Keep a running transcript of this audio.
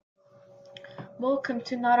Welcome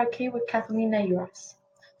to Not Okay with Catalina Uras.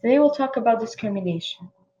 Today we'll talk about discrimination.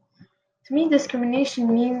 To me,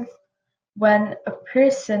 discrimination means when a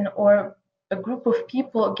person or a group of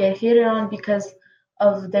people get hated on because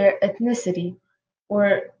of their ethnicity,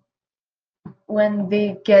 or when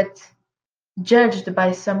they get judged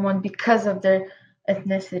by someone because of their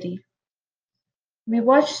ethnicity. We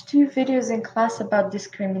watched two videos in class about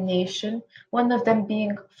discrimination, one of them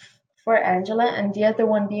being for Angela and the other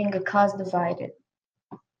one being a class divided.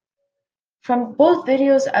 From both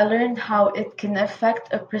videos I learned how it can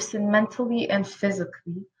affect a person mentally and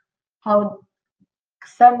physically, how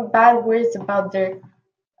some bad words about their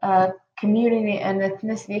uh, community and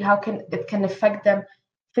ethnicity, how can it can affect them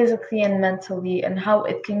physically and mentally, and how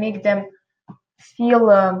it can make them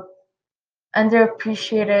feel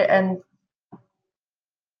underappreciated,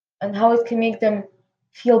 and how it can make them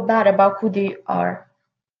feel bad about who they are.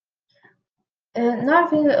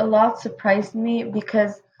 Not really a lot surprised me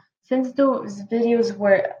because since those videos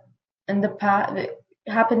were in the past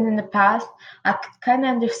happened in the past, I could kind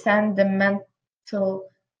of understand the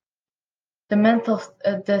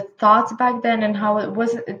thoughts back then and how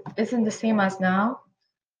it isn't the same as now.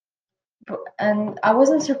 And I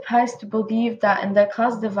wasn't surprised to believe that in the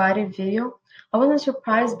class divided video, I wasn't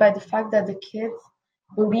surprised by the fact that the kids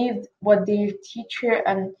believed what their teacher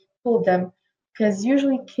and told them, because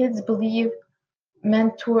usually kids believe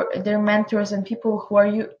their mentors and people who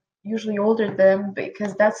are usually older than them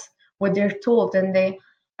because that's what they're told, and they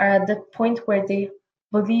are at the point where they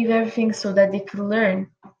believe everything so that they can learn.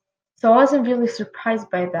 So I wasn't really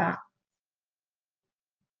surprised by that.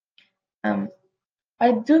 um,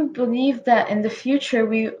 I do believe that in the future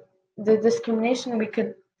the discrimination we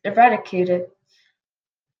could eradicate it.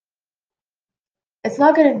 It's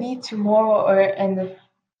not going to be tomorrow or in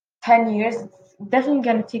 10 years. It's definitely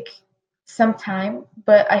going to take some time,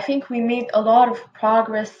 but I think we made a lot of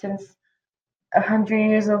progress since 100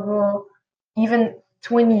 years ago, even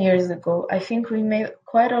 20 years ago. I think we made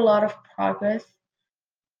quite a lot of progress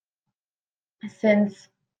since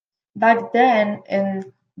back then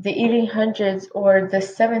in the 1800s or the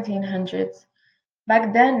 1700s.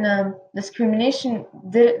 Back then, the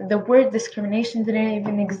word discrimination didn't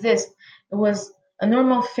even exist. It was a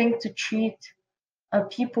normal thing to treat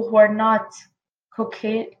people who are not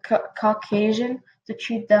Caucasian, to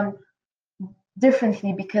treat them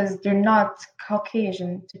differently because they're not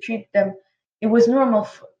Caucasian, to treat them. It was normal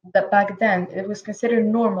that back then. It was considered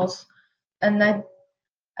normal, and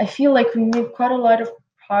I feel like we made quite a lot of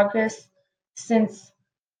progress since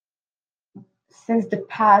since the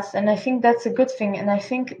past, and I think that's a good thing. And I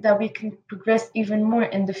think that we can progress even more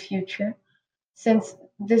in the future, since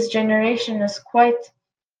this generation is quite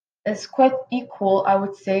equal, I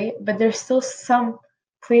would say. But there's still some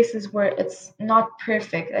places where it's not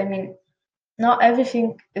perfect. I mean, not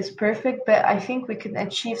everything is perfect, but I think we can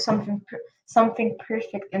achieve something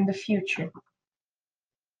perfect in the future.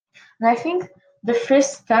 And I think the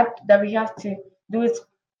first step that we have to do is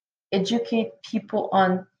educate people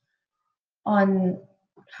on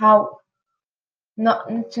how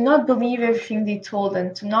not believe everything they told,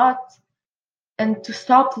 and to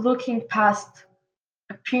stop looking past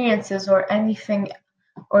appearances or anything,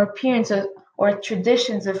 or appearances or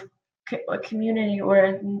traditions of a community or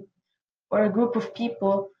a group of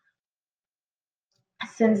people,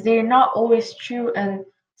 since they're not always true. And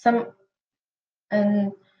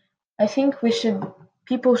I think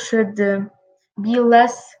people should be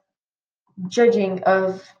less judging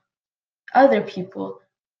of other people,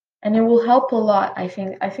 and it will help a lot. I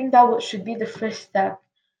think that should be the first step.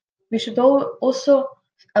 We should also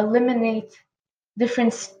eliminate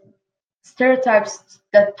different stereotypes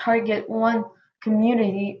that target one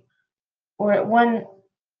community or one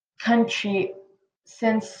country,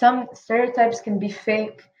 since some stereotypes can be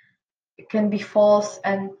fake, can be false,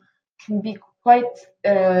 and can be quite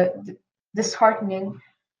disheartening.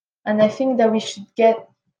 And I think that we should get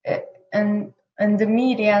uh, and the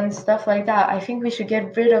media and stuff like that. I think we should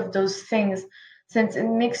get rid of those things, since it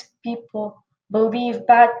makes people believe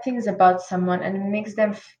bad things about someone, and it makes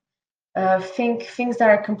them think things that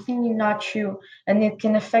are completely not true, and it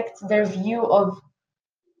can affect their view of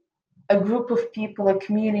a group of people, a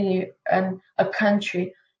community, and a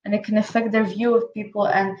country, and it can affect their view of people,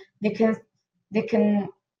 and they can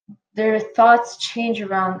their thoughts change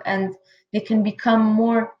around, and they can become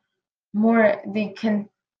more they can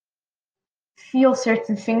feel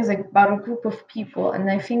certain things about a group of people.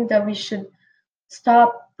 And I think that we should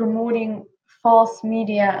stop promoting false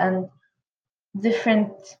media and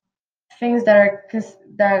different things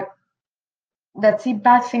that see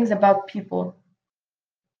bad things about people.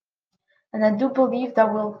 And I do believe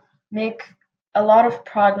that will make a lot of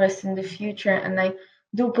progress in the future, and I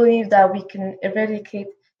do believe that we can eradicate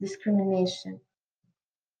discrimination.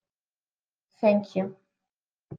 Thank you.